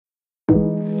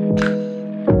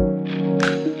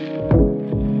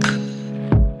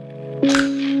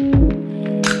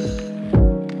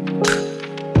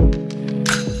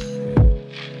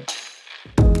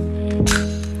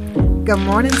Good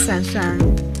morning, sunshine.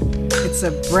 It's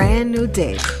a brand new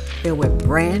day filled with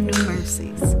brand new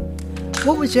mercies.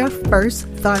 What was your first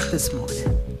thought this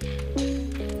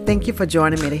morning? Thank you for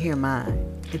joining me to hear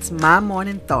mine. It's My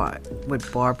Morning Thought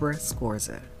with Barbara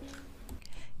Scorza.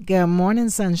 Good morning,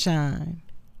 sunshine.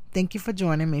 Thank you for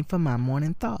joining me for My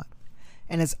Morning Thought.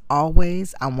 And as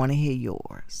always, I want to hear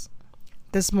yours.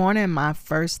 This morning, my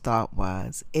first thought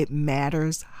was, it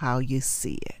matters how you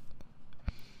see it.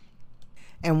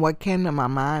 And what came to my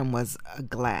mind was a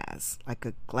glass, like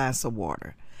a glass of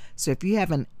water. So if you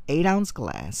have an 8-ounce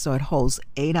glass, so it holds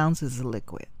 8 ounces of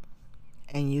liquid,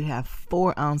 and you have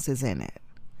 4 ounces in it,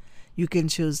 you can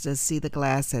choose to see the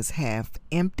glass as half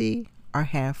empty or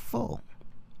half full.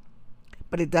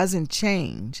 But it doesn't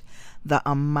change the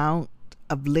amount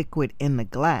of liquid in the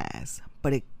glass,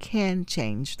 but it can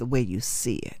change the way you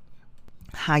see it,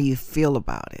 how you feel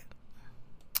about it,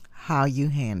 how you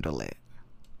handle it.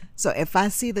 So if I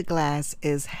see the glass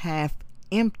is half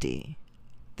empty,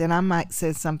 then I might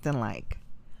say something like,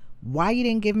 why you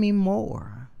didn't give me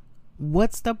more?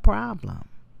 What's the problem?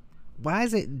 Why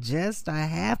is it just a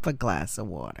half a glass of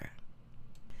water?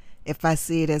 If I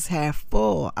see it as half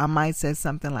full, I might say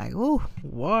something like, ooh,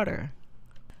 water.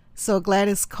 So glad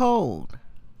it's cold.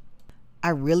 I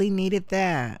really needed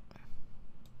that.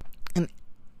 And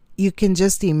you can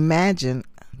just imagine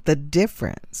the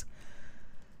difference.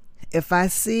 If I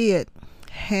see it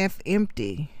half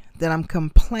empty, then I'm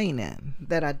complaining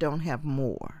that I don't have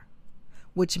more,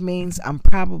 which means I'm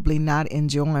probably not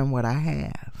enjoying what I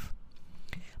have.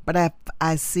 But if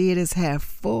I see it as half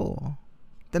full,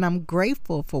 then I'm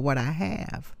grateful for what I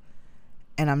have,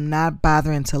 and I'm not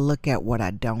bothering to look at what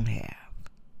I don't have.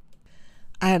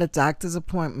 I had a doctor's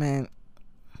appointment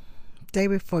day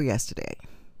before yesterday,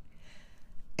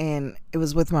 and it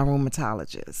was with my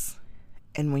rheumatologist.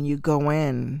 And when you go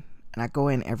in, and I go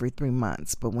in every 3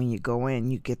 months, but when you go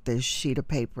in, you get this sheet of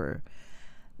paper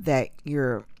that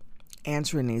you're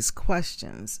answering these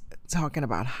questions, talking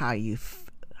about how you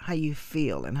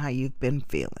feel and how you've been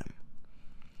feeling.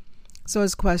 So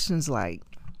it's questions like,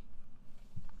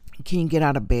 can you get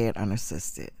out of bed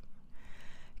unassisted?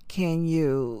 Can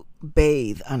you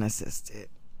bathe unassisted?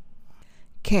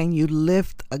 Can you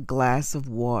lift a glass of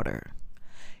water?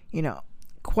 You know,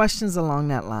 questions along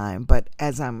that line. But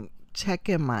as I'm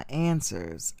checking my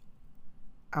answers,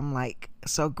 I'm like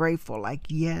so grateful, like,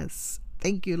 yes,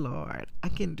 thank you, Lord, I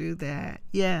can do that,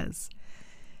 yes.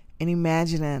 And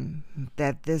imagining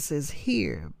that this is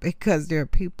here because there are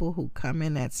people who come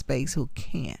in that space who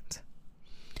can't.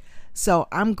 So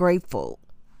I'm grateful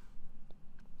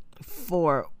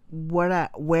for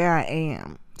where I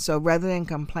am. So rather than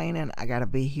complaining, I gotta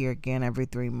be here again every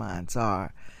 3 months,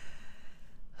 or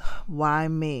why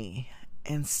me?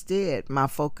 Instead, my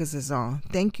focus is on,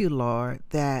 thank you, Lord,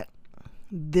 that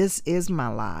this is my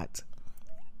lot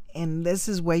and this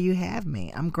is where you have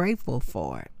me. I'm grateful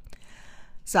for it.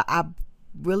 So I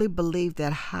really believe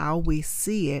that how we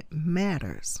see it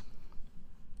matters.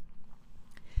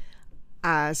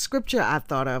 Scripture I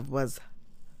thought of was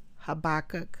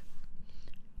Habakkuk.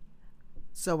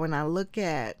 So when I look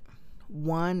at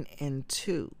 1 and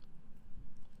 2,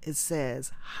 it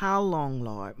says, how long,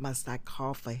 Lord, must I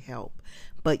call for help,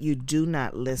 but you do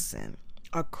not listen,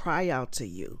 or cry out to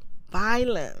you,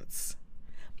 violence,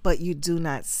 but you do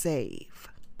not save?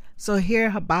 So here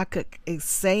Habakkuk is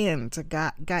saying to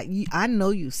God, I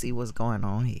know you see what's going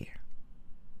on here.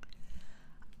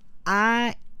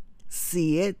 I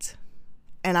see it,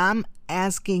 and I'm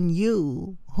asking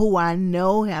you, who I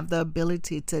know have the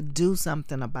ability to do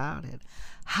something about it.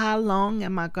 How long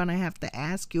am I going to have to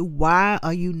ask you, why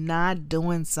are you not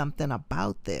doing something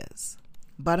about this?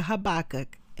 But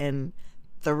Habakkuk in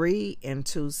 3 and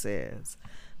 2 says,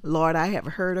 Lord, I have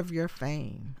heard of your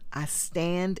fame. I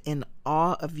stand in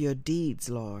awe of your deeds,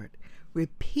 Lord.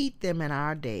 Repeat them in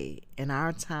our day, in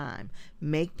our time.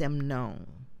 Make them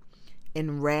known.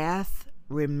 In wrath,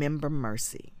 remember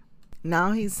mercy.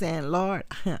 Now he's saying, Lord,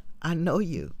 I know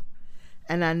you,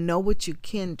 and I know what you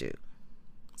can do.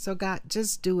 So God,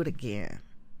 just do it again.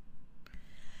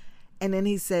 And then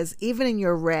he says, even in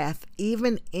your wrath,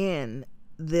 even in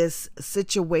this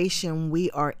situation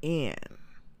we are in,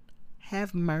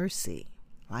 have mercy.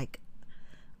 Like,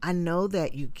 I know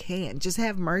that you can. Just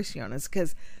have mercy on us.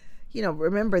 Because,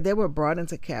 remember, they were brought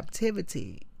into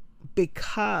captivity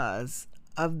because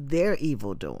of their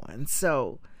evil doing.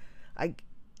 So,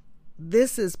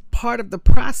 this is part of the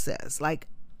process. Like,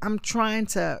 I'm trying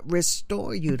to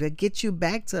restore you, to get you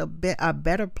back to a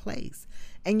better place.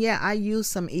 And yeah, I use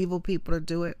some evil people to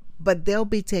do it, but they'll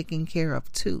be taken care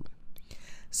of too.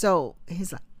 So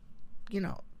he's like,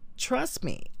 trust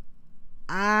me.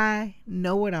 I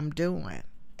know what I'm doing.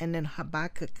 And then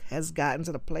Habakkuk has gotten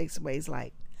to the place where he's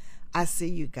like, I see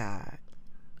you, God.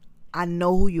 I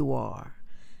know who you are.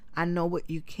 I know what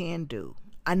you can do.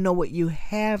 I know what you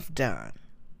have done.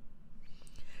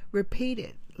 Repeat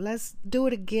it. Let's do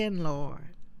it again, Lord.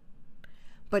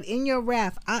 But in your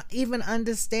wrath, I even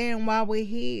understand why we're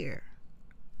here.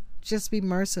 Just be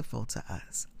merciful to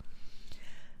us.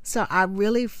 So I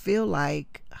really feel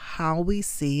like how we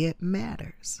see it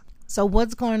matters. So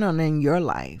what's going on in your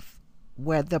life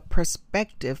where the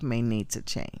perspective may need to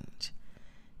change?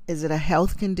 Is it a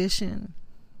health condition?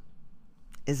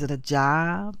 Is it a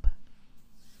job?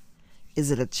 Is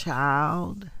it a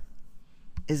child?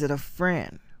 Is it a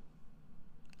friend?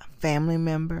 A family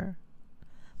member?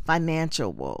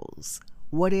 Financial woes?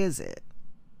 What is it?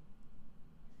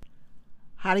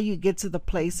 How do you get to the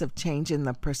place of changing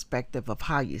the perspective of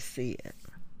how you see it?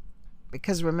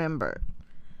 Because remember,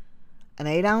 an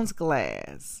 8-ounce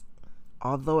glass,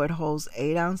 although it holds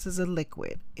 8 ounces of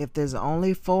liquid, if there's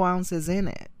only 4 ounces in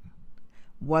it,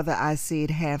 whether I see it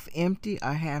half empty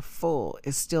or half full,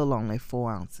 it's still only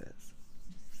 4 ounces.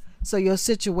 So your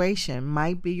situation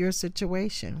might be your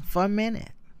situation for a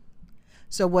minute.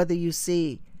 So whether you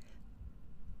see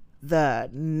the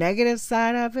negative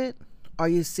side of it or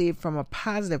you see it from a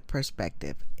positive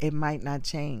perspective, it might not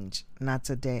change, not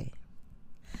today.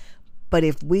 But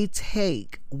if we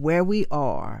take where we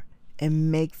are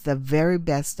and make the very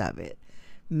best of it,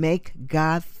 make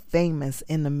God famous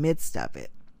in the midst of it,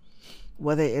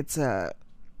 whether it's a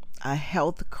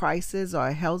health crisis or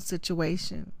a health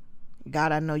situation,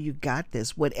 God, I know you got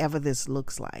this, whatever this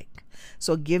looks like.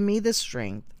 So give me the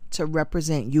strength to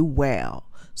represent you well.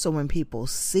 So when people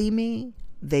see me,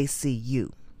 they see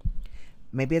you.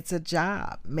 Maybe it's a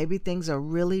job. Maybe things are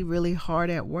really, really hard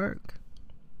at work.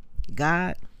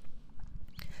 God,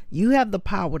 you have the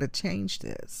power to change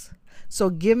this. So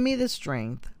give me the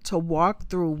strength to walk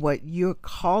through what you're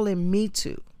calling me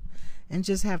to and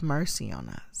just have mercy on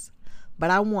us.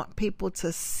 But I want people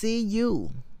to see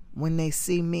you when they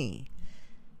see me.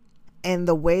 And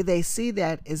the way they see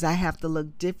that is I have to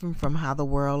look different from how the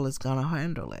world is going to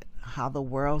handle it, how the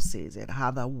world sees it,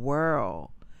 how the world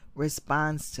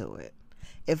responds to it.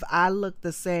 If I look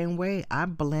the same way, I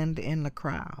blend in the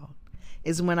crowd.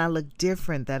 It's when I look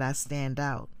different that I stand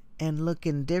out. And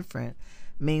looking different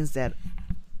means that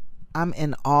I'm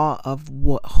in awe of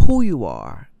who you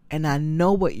are. And I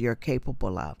know what you're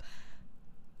capable of.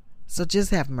 So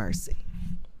just have mercy.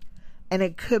 And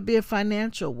it could be a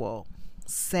financial woe.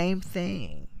 Same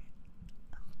thing.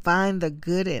 Find the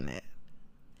good in it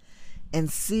and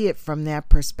see it from that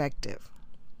perspective.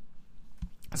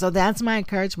 So that's my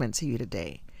encouragement to you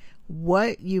today.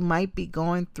 What you might be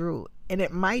going through, and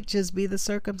it might just be the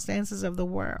circumstances of the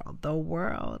world. The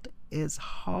world is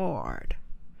hard.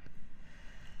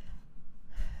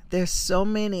 There's so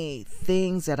many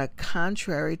things that are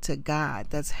contrary to God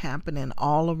that's happening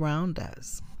all around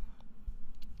us.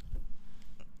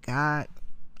 God,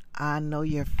 I know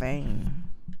your fame.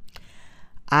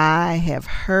 I have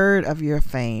heard of your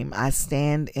fame. I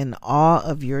stand in awe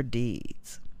of your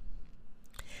deeds.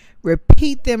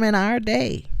 Repeat them in our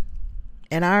day,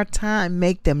 in our time.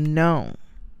 Make them known.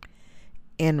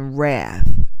 In wrath,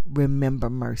 remember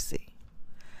mercy.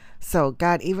 So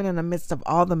God, even in the midst of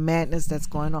all the madness that's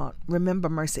going on, remember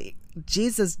mercy.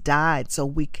 Jesus died so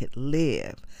we could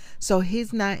live. So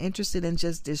he's not interested in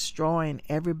just destroying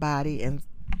everybody and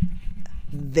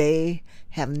they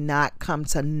have not come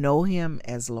to know him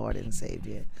as Lord and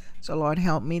Savior. So Lord,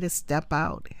 help me to step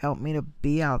out. Help me to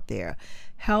be out there.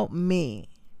 Help me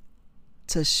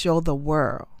to show the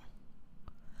world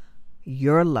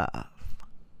your love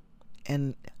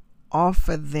and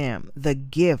offer them the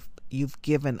gift you've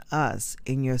given us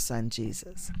in your son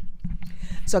Jesus.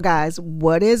 So guys,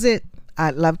 what is it?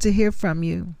 I'd love to hear from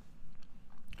you.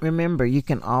 Remember, you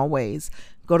can always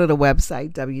go to the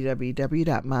website,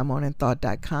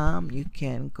 www.mymorningthought.com. You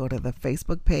can go to the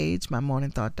Facebook page,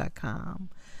 mymorningthought.com.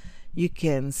 You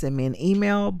can send me an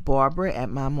email,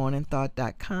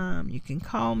 barbara@mymorningthought.com. You can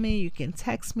call me. You can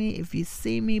text me. If you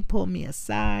see me, pull me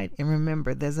aside. And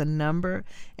remember, there's a number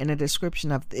in the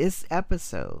description of this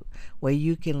episode where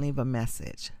you can leave a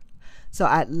message. So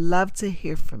I'd love to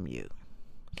hear from you.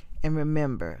 And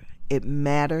remember, it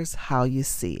matters how you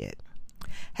see it.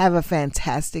 Have a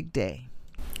fantastic day.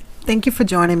 Thank you for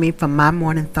joining me for My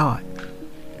Morning Thought.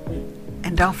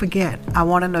 And don't forget, I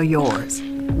want to know yours.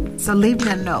 So leave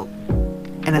me a note.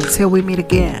 And until we meet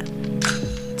again,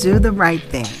 do the right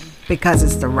thing because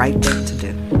it's the right thing to do.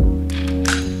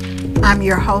 I'm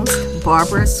your host,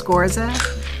 Barbara Scorza,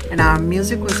 and our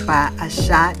music was by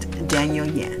Ashat Daniel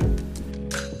Yen.